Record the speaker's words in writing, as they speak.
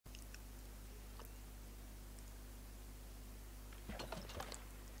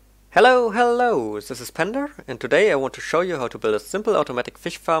Hello, this is Pender, and today I want to show you how to build a simple automatic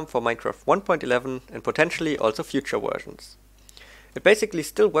fish farm for Minecraft 1.11 and potentially also future versions. It basically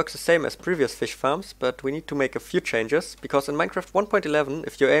still works the same as previous fish farms, but we need to make a few changes, because in Minecraft 1.11,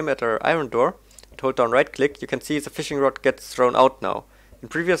 if you aim at an iron door and hold down right click, you can see the fishing rod gets thrown out now. In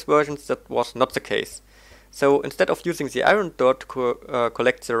previous versions that was not the case. So instead of using the iron door to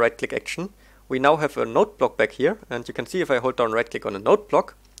collect the right click action, we now have a node block back here, and you can see if I hold down right click on a node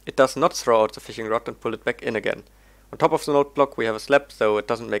block, it does not throw out the fishing rod and pull it back in again. On top of the node block we have a slab, so it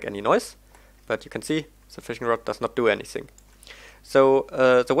doesn't make any noise, but you can see the fishing rod does not do anything. So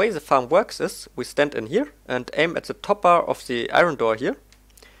the way the farm works is, we stand in here and aim at the top bar of the iron door here,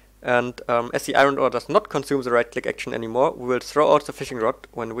 and as the iron door does not consume the right click action anymore, we will throw out the fishing rod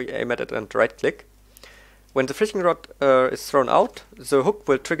when we aim at it and right click. When the fishing rod is thrown out, the hook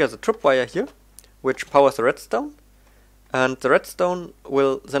will trigger the tripwire here, which powers the redstone. And the redstone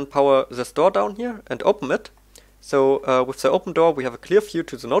will then power this door down here and open it. So with the open door we have a clear view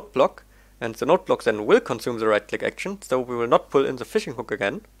to the node block, and the node block then will consume the right click action, so we will not pull in the fishing hook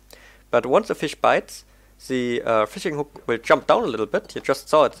again. But once the fish bites, the fishing hook will jump down a little bit, you just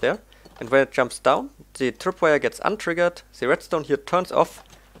saw it there, and when it jumps down, the tripwire gets untriggered, the redstone here turns off,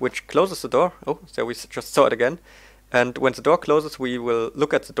 which closes the door. Oh, there we just saw it again. And when the door closes we will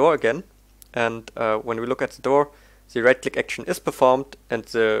look at the door again, and when we look at the door, the right click action is performed and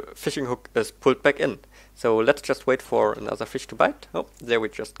the fishing hook is pulled back in. So let's just wait for another fish to bite. Oh, there we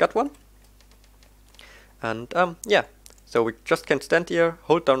just got one. And yeah, so we just can stand here,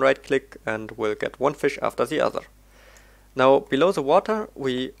 hold down right click, and we'll get one fish after the other. Now below the water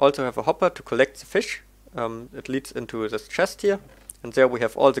we also have a hopper to collect the fish. It leads into this chest here, and there we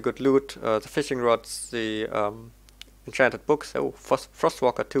have all the good loot, the fishing rods, the enchanted books,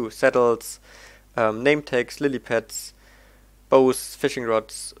 Frostwalker 2, saddles, name tags, lily pads, bows, fishing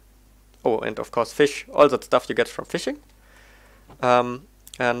rods, oh, and of course fish, all that stuff you get from fishing.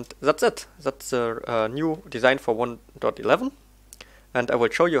 And that's it. That's a new design for 1.11, and I will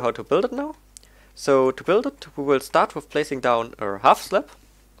show you how to build it now. So to build it, we will start with placing down a half slab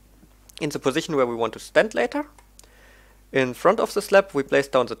in the position where we want to stand later. In front of the slab we place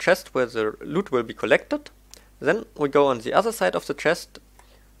down the chest where the loot will be collected. Then we go on the other side of the chest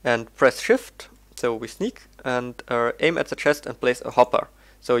and press shift, so we sneak, and aim at the chest and place a hopper.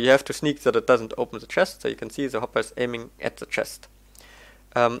 So you have to sneak so that it doesn't open the chest, so you can see the hopper is aiming at the chest.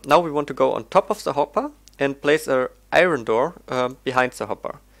 Now we want to go on top of the hopper and place an iron door behind the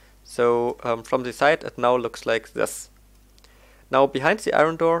hopper. So from the side it now looks like this. Now behind the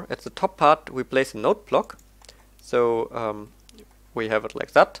iron door at the top part we place a node block. So we have it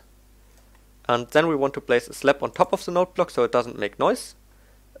like that. And then we want to place a slab on top of the node block so it doesn't make noise.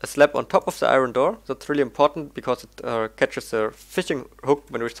 A slab on top of the iron door, that's really important because it catches the fishing hook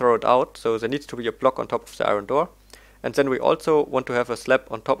when we throw it out, so there needs to be a block on top of the iron door. And then we also want to have a slab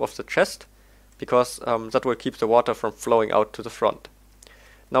on top of the chest, because that will keep the water from flowing out to the front.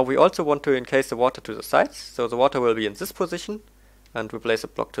 Now we also want to encase the water to the sides, so the water will be in this position, and we place a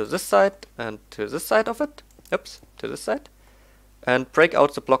block to this side and to this side of it, to this side, and break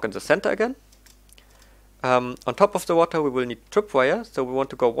out the block in the center again. On top of the water we will need tripwire, so we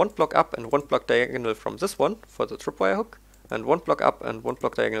want to go one block up and one block diagonal from this one for the tripwire hook, and one block up and one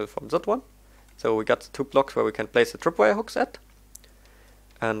block diagonal from that one. So we got the 2 blocks where we can place the tripwire hooks at,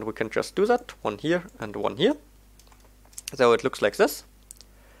 and we can just do that, one here and one here. So it looks like this.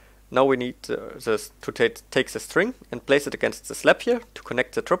 Now we need this to take the string and place it against the slab here to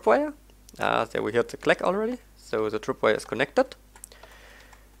connect the tripwire. There we heard the click already, so the tripwire is connected.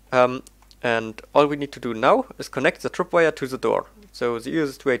 And all we need to do now is connect the tripwire to the door. So the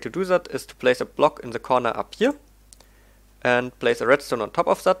easiest way to do that is to place a block in the corner up here and place a redstone on top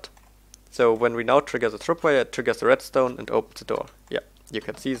of that. So when we now trigger the tripwire, it triggers the redstone and opens the door. Yeah, you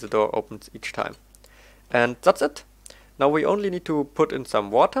can see the door opens each time. And that's it. Now we only need to put in some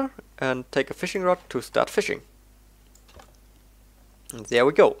water and take a fishing rod to start fishing. And there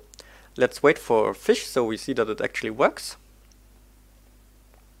we go. Let's wait for fish so we see that it actually works.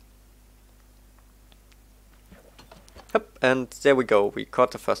 Yep, and there we go, we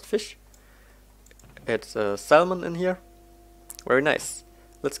caught the first fish. It's a salmon in here. Very nice.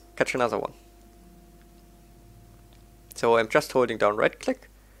 Let's catch another one. So I'm just holding down right click,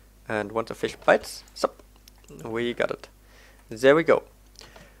 and once the fish bites, stop, we got it. There we go.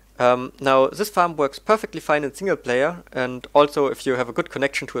 Now this farm works perfectly fine in single player, and also if you have a good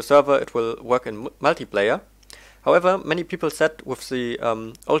connection to a server it will work in multiplayer. However, many people said with the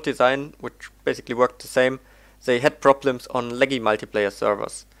old design, which basically worked the same, they had problems on laggy multiplayer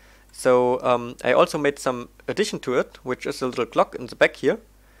servers. So I also made some addition to it, which is a little clock in the back here.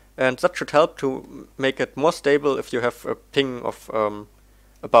 and that should help to make it more stable if you have a ping of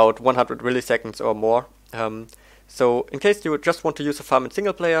about 100 milliseconds or more. So in case you just want to use a farm in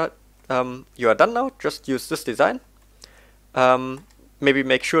single player, you are done now. Just use this design. Maybe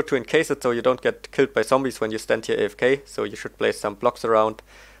make sure to encase it so you don't get killed by zombies when you stand here AFK, so you should place some blocks around.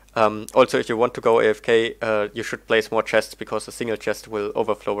 Also, if you want to go AFK, you should place more chests because a single chest will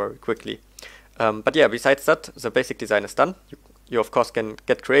overflow very quickly. But yeah, besides that, the basic design is done. You of course can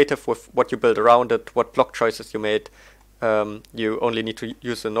get creative with what you build around it, what block choices you made. You only need to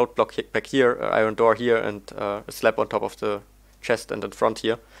use a node block back here, an iron door here, and a slab on top of the chest and in front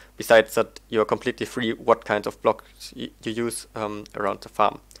here. Besides that, you are completely free what kinds of blocks you use around the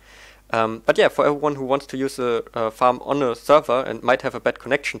farm. But yeah, for everyone who wants to use a farm on a server and might have a bad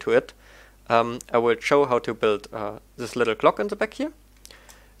connection to it, I will show how to build this little clock in the back here.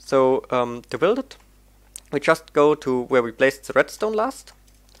 So to build it, we just go to where we placed the redstone last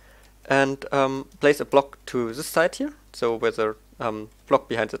and place a block to this side here, so where the block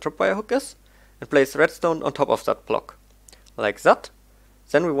behind the tripwire hook is, and place redstone on top of that block, like that.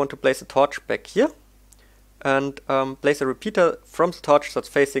 Then we want to place a torch back here and place a repeater from the torch that's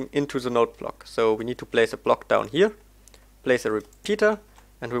facing into the node block. So we need to place a block down here, place a repeater,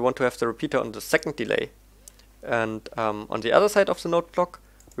 and we want to have the repeater on the second delay. And on the other side of the node block,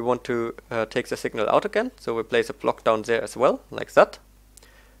 we want to take the signal out again, so we place a block down there as well, like that.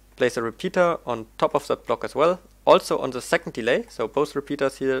 Place a repeater on top of that block as well, also on the second delay, so both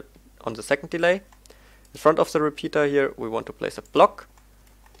repeaters here on the second delay. In front of the repeater here, we want to place a block,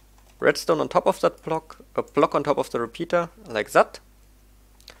 redstone on top of that block, a block on top of the repeater, like that.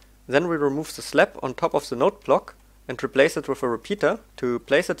 Then we remove the slab on top of the node block and replace it with a repeater. To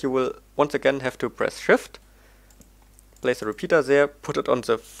place it, you will once again have to press Shift, place a repeater there, put it on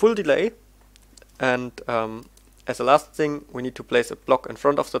the full delay, and as a last thing, we need to place a block in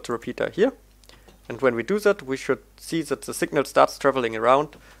front of that repeater here. And when we do that, we should see that the signal starts traveling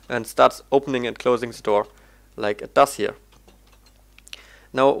around and starts opening and closing the door, like it does here.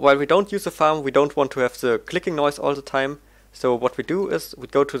 Now, while we don't use a farm, we don't want to have the clicking noise all the time. So what we do is we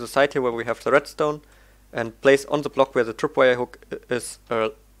go to the side here where we have the redstone and place on the block where the tripwire hook is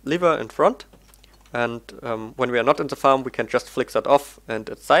a lever in front. And when we are not in the farm, we can just flick that off and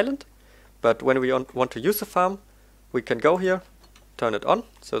it's silent. But when we want to use the farm, we can go here, turn it on,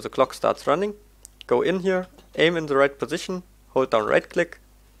 so the clock starts running. Go in here, aim in the right position, hold down right click,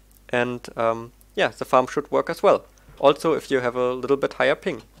 and yeah, the farm should work as well. Also if you have a little bit higher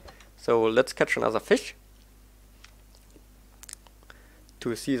ping. So let's catch another fish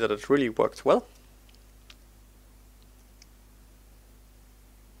to see that it really works well.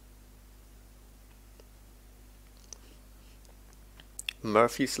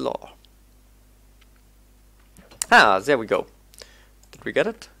 Murphy's Law. Ah, there we go. Did we get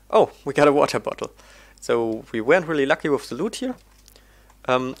it? Oh, we got a water bottle. So we weren't really lucky with the loot here.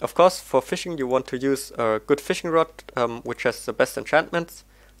 Of course, for fishing you want to use a good fishing rod, which has the best enchantments.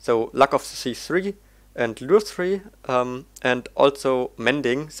 So Luck of the Sea 3 and Lure 3, and also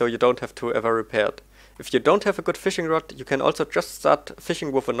Mending, so you don't have to ever repair it. If you don't have a good fishing rod, you can also just start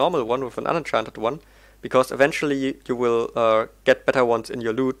fishing with a normal one, with an unenchanted one, because eventually you will get better ones in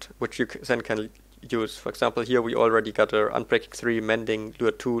your loot, which you then can use. For example, here we already got a Unbreaking 3 Mending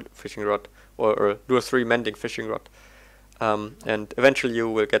Lure 2 fishing rod, or a Lure 3 Mending fishing rod. And eventually you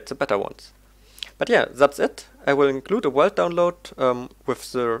will get the better ones. But yeah, that's it. I will include a world download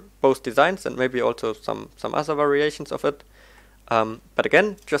with the both designs and maybe also some other variations of it. But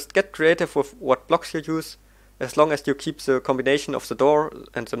again, just get creative with what blocks you use, as long as you keep the combination of the door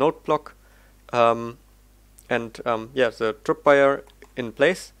and the node block and yeah, the tripwire in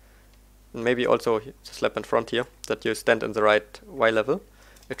place, and maybe also the slab in front here, that you stand in the right Y level.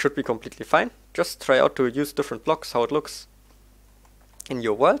 It should be completely fine. Just try out to use different blocks, how it looks in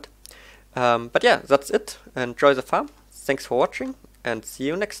your world. But yeah, that's it. Enjoy the farm. Thanks for watching and see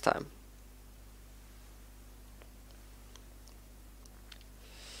you next time.